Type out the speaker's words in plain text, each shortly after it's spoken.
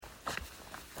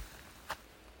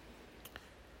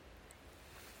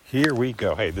Here we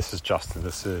go. Hey, this is Justin.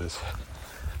 This is,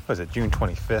 June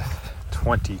 25th,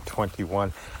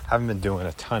 2021. Haven't been doing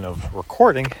a ton of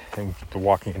recording and the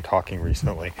walking and talking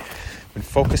recently. Been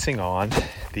focusing on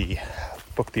the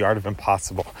book, The Art of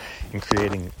Impossible, and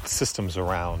creating systems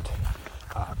around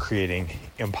creating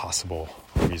impossible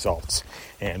results.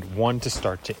 And one to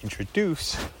start to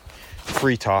introduce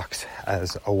free talks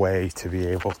as a way to be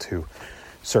able to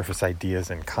surface ideas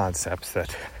and concepts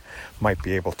that might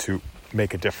be able to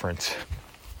make a difference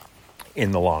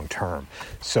in the long term.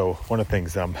 So one of the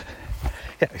things I'm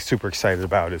super excited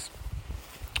about is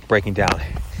breaking down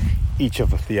each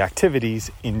of the activities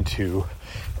into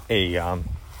a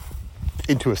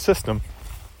system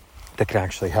that can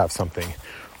actually have something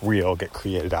real get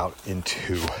created out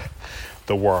into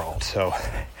the world. So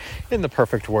in the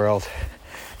perfect world,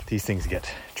 these things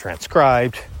get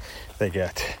transcribed, they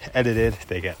get edited,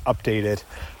 they get updated,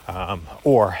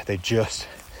 or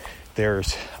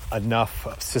there's enough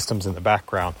systems in the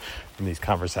background from these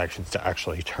conversations to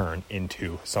actually turn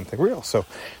into something real. So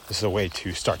this is a way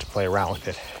to start to play around with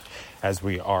it as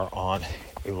we are on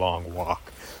a long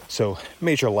walk. So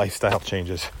major lifestyle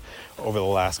changes over the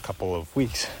last couple of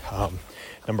weeks.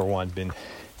 Number one, been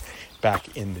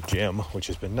back in the gym, which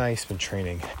has been nice. Been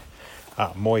training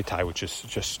Muay Thai, which is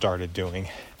just started doing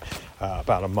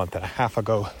about a month and a half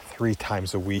ago, 3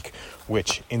 times a week,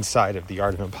 which inside of the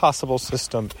Art of Impossible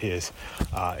system is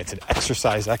it's an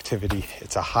exercise activity.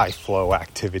 It's a high flow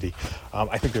activity.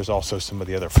 I think there's also some of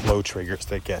the other flow triggers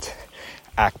that get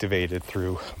activated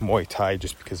through Muay Thai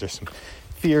just because there's some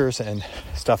fears and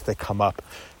stuff that come up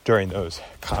during those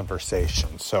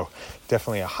conversations. So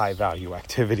definitely a high value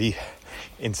activity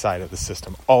inside of the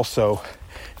system. Also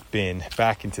been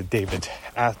back into Dave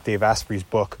Asprey's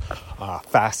book,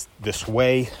 Fast This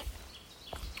Way,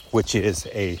 which is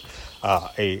a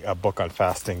book on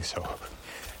fasting. So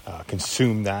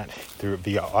consume that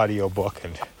via audiobook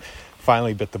and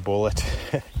finally bit the bullet,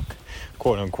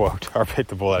 quote unquote, or bit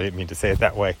the bullet. I didn't mean to say it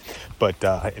that way, but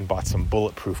and bought some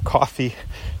bulletproof coffee.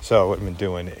 So what I've been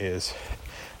doing is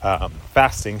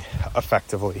fasting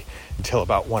effectively until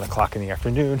about 1 o'clock in the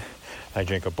afternoon. I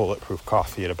drink a bulletproof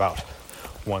coffee at about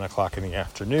 1 o'clock in the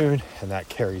afternoon, and that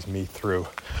carries me through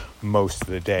most of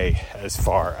the day as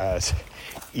far as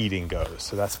eating goes.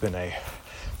 So that's been a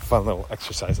fun little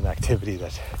exercise and activity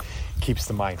that keeps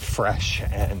the mind fresh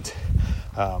and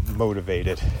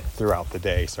motivated throughout the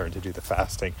day. Started to do the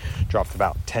fasting, dropped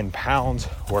about 10 pounds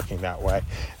working that way,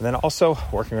 and then also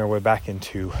working our way back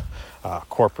into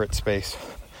corporate space.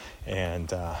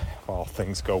 And if all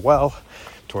things go well,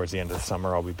 towards the end of the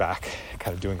summer, I'll be back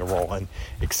kind of doing a roll, and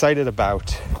excited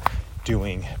about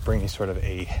bringing sort of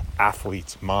a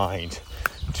athlete's mind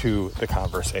to the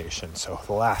conversation. So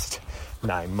the last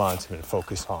 9 months have been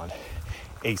focused on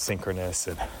asynchronous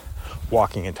and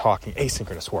walking and talking.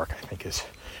 Asynchronous work, I think, is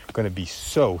going to be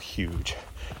so huge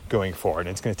going forward. And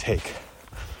it's going to take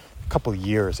a couple of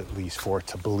years at least for it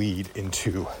to bleed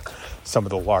into some of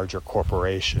the larger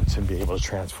corporations and be able to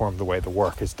transform the way the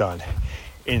work is done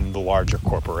in the larger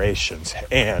corporations.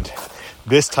 And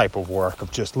this type of work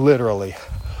of just literally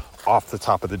off the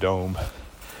top of the dome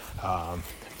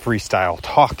freestyle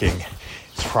talking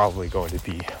is probably going to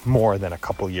be more than a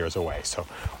couple years away. So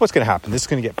what's going to happen? This is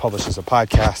going to get published as a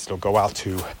podcast. It'll go out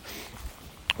to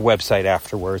a website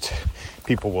afterwards.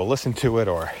 People will listen to it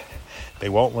or they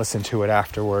won't listen to it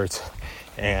afterwards.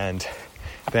 And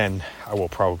then I will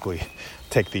probably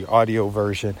take the audio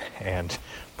version and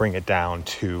bring it down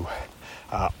to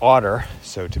Otter,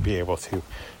 so to be able to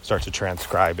start to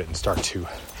transcribe it and start to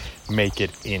make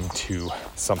it into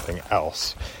something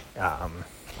else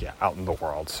out in the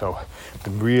world. So I've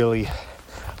been really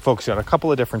focusing on a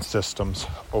couple of different systems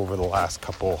over the last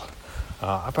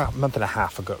about a month and a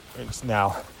half ago. It's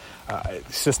now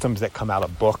systems that come out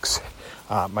of books.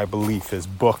 My belief is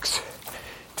books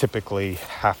typically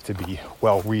have to be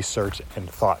well researched and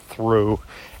thought through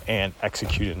and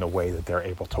executed in a way that they're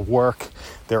able to work.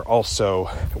 They're also,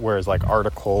 whereas like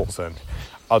articles and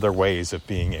other ways of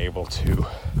being able to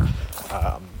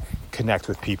connect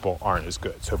with people aren't as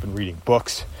good. So I've been reading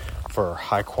books for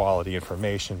high quality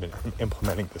information, been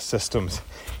implementing the systems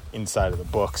inside of the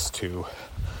books to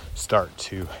start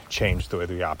to change the way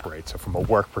that we operate. So from a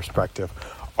work perspective,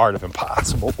 Art of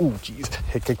Impossible,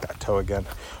 kick that toe again.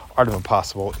 Art of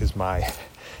Impossible is my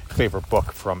favorite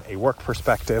book from a work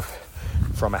perspective.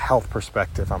 From a health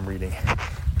perspective, I'm reading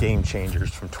Game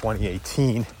Changers from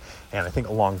 2018, and I think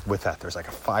along with that there's like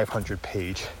a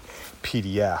 500-page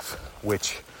PDF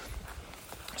which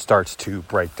starts to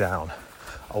break down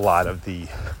a lot of the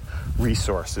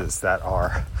resources that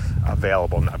are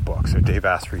available in that book. So Dave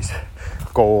Asprey's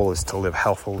goal is to live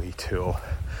healthily till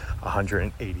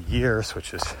 180 years,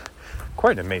 which is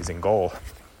quite an amazing goal.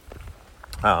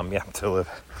 To live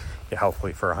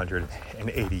healthily for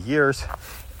 180 years.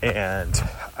 And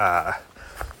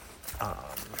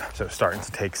so starting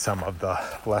to take some of the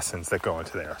lessons that go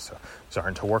into there. So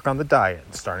starting to work on the diet,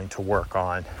 and starting to work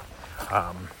on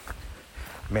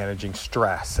managing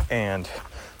stress. And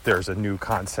there's a new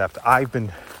concept I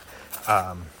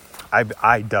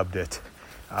dubbed it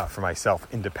for myself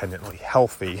independently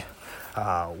healthy,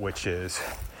 which is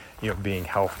being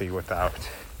healthy without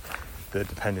the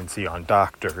dependency on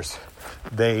doctors.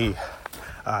 He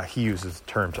uses the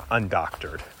term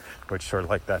undoctored, which sort of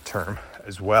like that term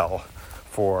as well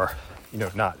for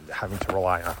not having to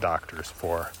rely on doctors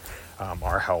for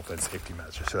our health and safety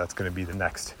measures. So that's going to be the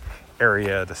next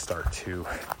area to start to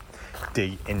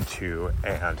dig into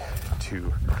and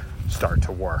to start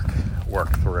to work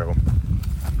through.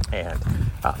 And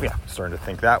starting to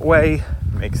think that way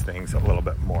makes things a little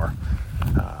bit more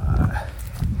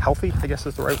healthy, I guess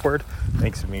is the right word.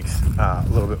 Makes me a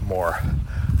little bit more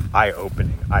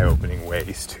eye-opening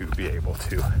ways to be able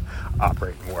to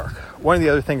operate and work. One of the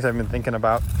other things I've been thinking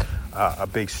about, a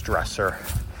big stressor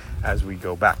as we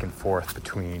go back and forth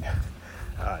between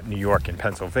New York and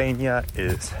Pennsylvania,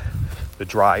 is the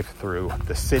drive through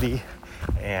the city.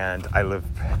 And I live,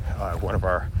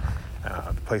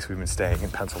 the place we've been staying in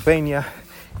Pennsylvania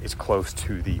is close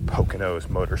to the Poconos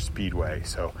Motor Speedway,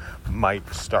 so might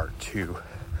start to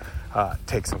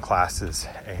take some classes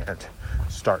and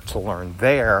start to learn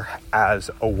there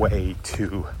as a way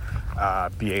to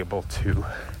be able to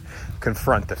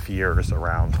confront the fears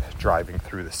around driving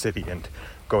through the city and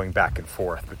going back and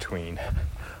forth between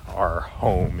our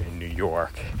home in New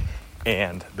York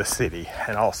and the city.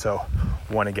 And also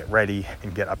want to get ready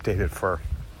and get updated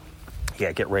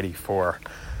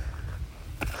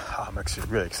I'm actually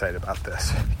really excited about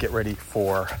this. Get ready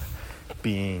for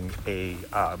being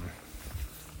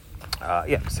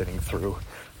sitting through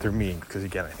meetings, because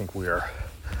again, I think we are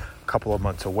a couple of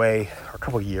months away, or a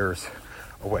couple of years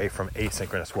away from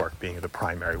asynchronous work being the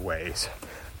primary ways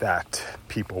that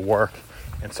people work,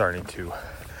 and starting to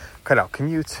cut out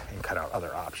commutes and cut out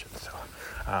other options. So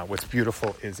what's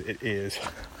beautiful is it is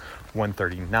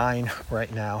 1:39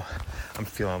 right now. I'm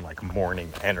feeling like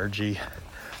morning energy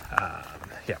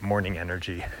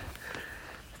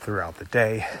throughout the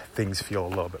day. Things feel a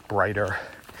little bit brighter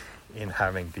in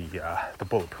having the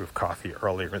bulletproof coffee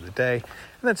earlier in the day,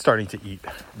 and then starting to eat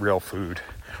real food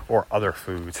or other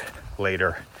foods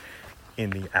later in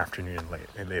the afternoon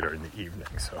and later in the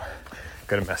evening. So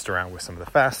going to mess around with some of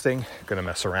the fasting, going to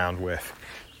mess around with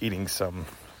eating some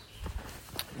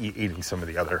of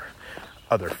the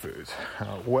other foods.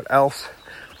 What else?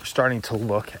 We're starting to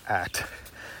look at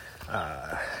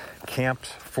camps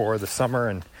for the summer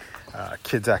and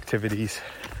kids' activities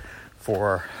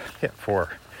for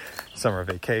summer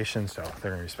vacation. So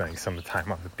they're going to be spending some of the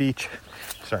time on the beach,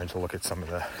 starting to look at some of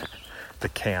the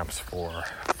camps for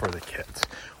the kids.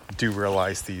 We do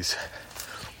realize these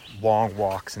long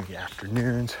walks in the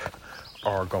afternoons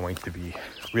are going to be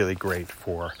really great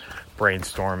for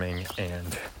brainstorming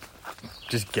and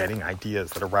just getting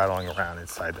ideas that are rattling around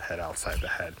inside the head, outside the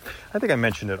head. I think I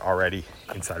mentioned it already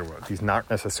inside of what these not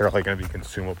necessarily going to be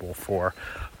consumable for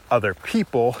other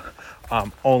people,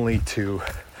 only to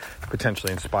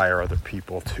potentially inspire other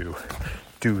people to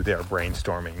do their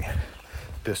brainstorming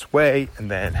this way, and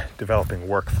then developing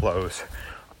workflows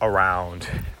around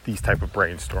these type of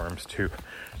brainstorms to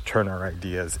turn our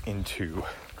ideas into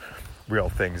real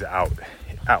things out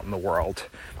in the world.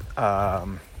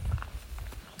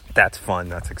 That's fun.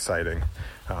 That's exciting.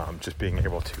 Just being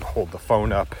able to hold the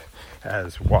phone up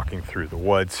as walking through the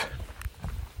woods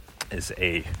is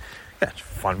a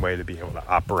fun way to be able to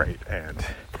operate and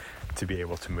to be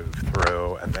able to move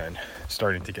through, and then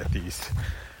starting to get these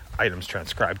items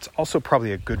transcribed. It's also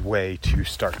probably a good way to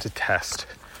start to test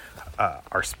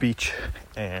our speech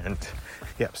and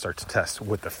start to test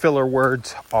what the filler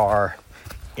words are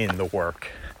in the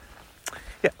work.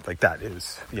 That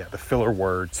is the filler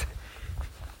words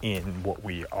in what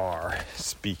we are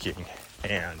speaking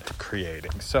and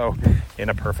creating. So in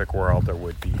a perfect world, there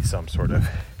would be some sort of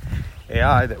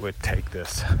AI that would take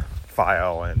this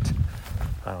file and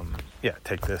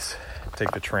take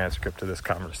the transcript of this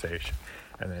conversation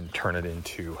and then turn it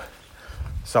into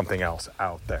something else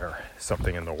out there,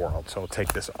 something in the world. So we'll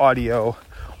take this audio,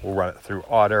 we'll run it through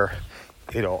Otter.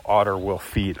 Otter will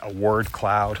feed a word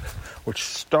cloud, which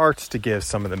starts to give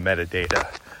some of the metadata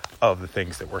of the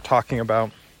things that we're talking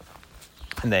about,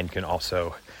 and then can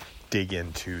also dig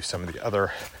into some of the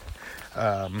other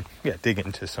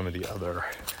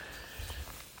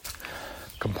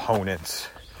components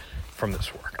from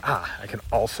this work.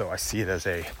 I see it as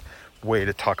a way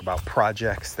to talk about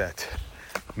projects that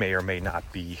may or may not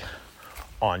be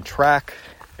on track,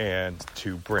 and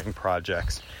to bring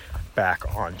projects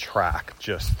back on track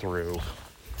just through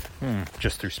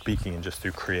speaking and just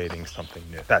through creating something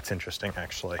new. That's interesting,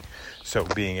 actually. So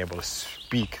being able to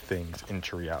speak things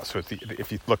into reality. So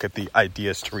if you look at the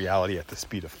ideas to reality at the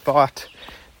speed of thought,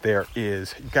 you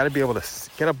got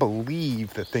to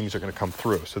believe that things are going to come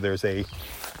through. So there's a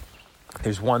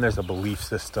belief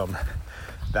system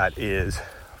that is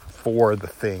for the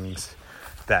things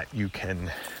that you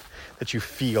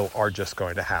feel are just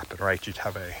going to happen, right? You'd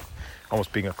have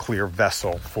almost being a clear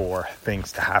vessel for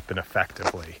things to happen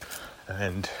effectively.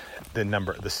 And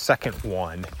the second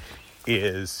one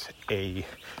is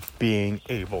being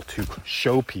able to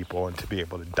show people and to be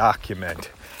able to document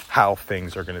how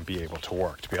things are going to be able to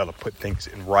work, to be able to put things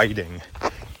in writing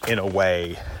in a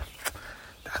way.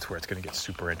 That's where it's going to get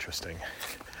super interesting.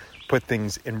 Put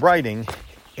things in writing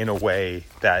in a way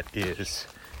that is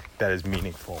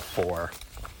meaningful for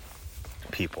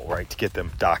people, right? To get them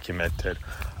documented.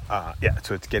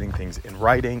 So it's getting things in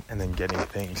writing and then getting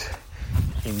things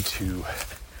into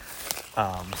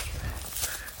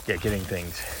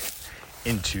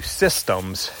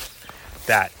systems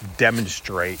that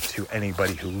demonstrate to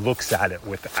anybody who looks at it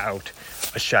without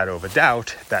a shadow of a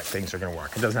doubt that things are going to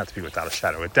work. It doesn't have to be without a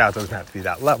shadow of a doubt. It doesn't have to be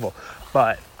that level.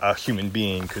 But a human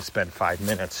being could spend 5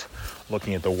 minutes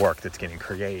looking at the work that's getting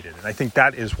created. And I think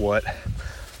that is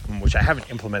which I haven't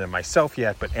implemented myself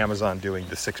yet, but Amazon doing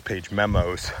the 6-page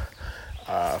memos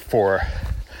for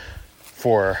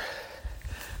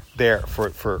their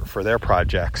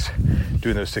projects,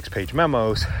 doing those 6-page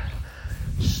memos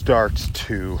starts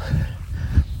to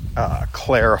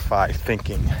clarify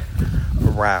thinking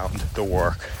around the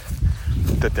work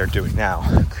that they're doing now.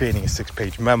 Creating a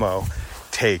 6-page memo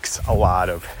takes a lot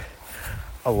of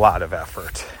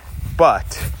effort,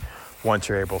 but once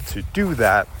you're able to do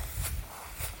that,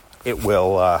 it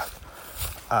will.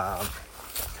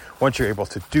 Once you're able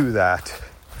to do that,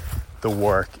 the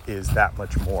work is that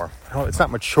much more. It's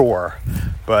not mature,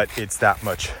 but it's that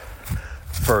much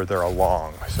further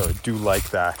along. So I do like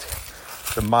that.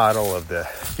 The model of the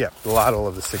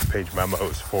 6-page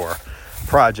memos for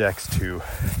projects to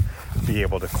be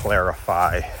able to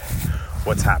clarify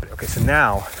what's happening. Okay, so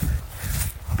now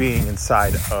being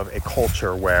inside of a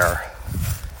culture where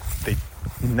they're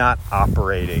not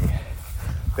operating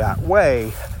that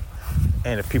way,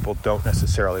 and if people don't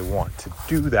necessarily want to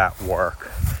do that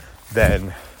work,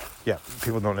 then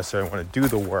people don't necessarily want to do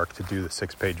the work to do the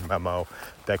 6-page memo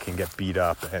that can get beat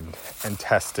up and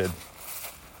tested.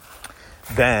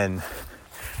 Then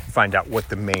find out what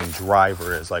the main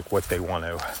driver is, like what they want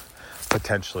to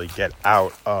potentially get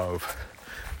out of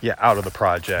the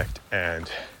project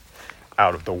and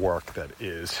out of the work that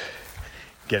is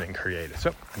getting created.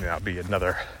 So that'll be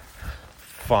another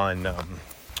fun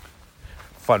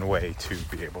way to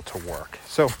be able to work.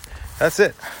 So that's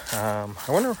it. I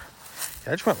wonder. I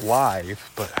just went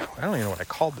live, but I don't even know what I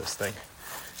called this thing.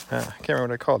 I can't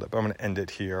remember what I called it, but I'm going to end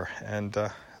it here. And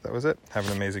that was it. Have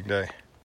an amazing day.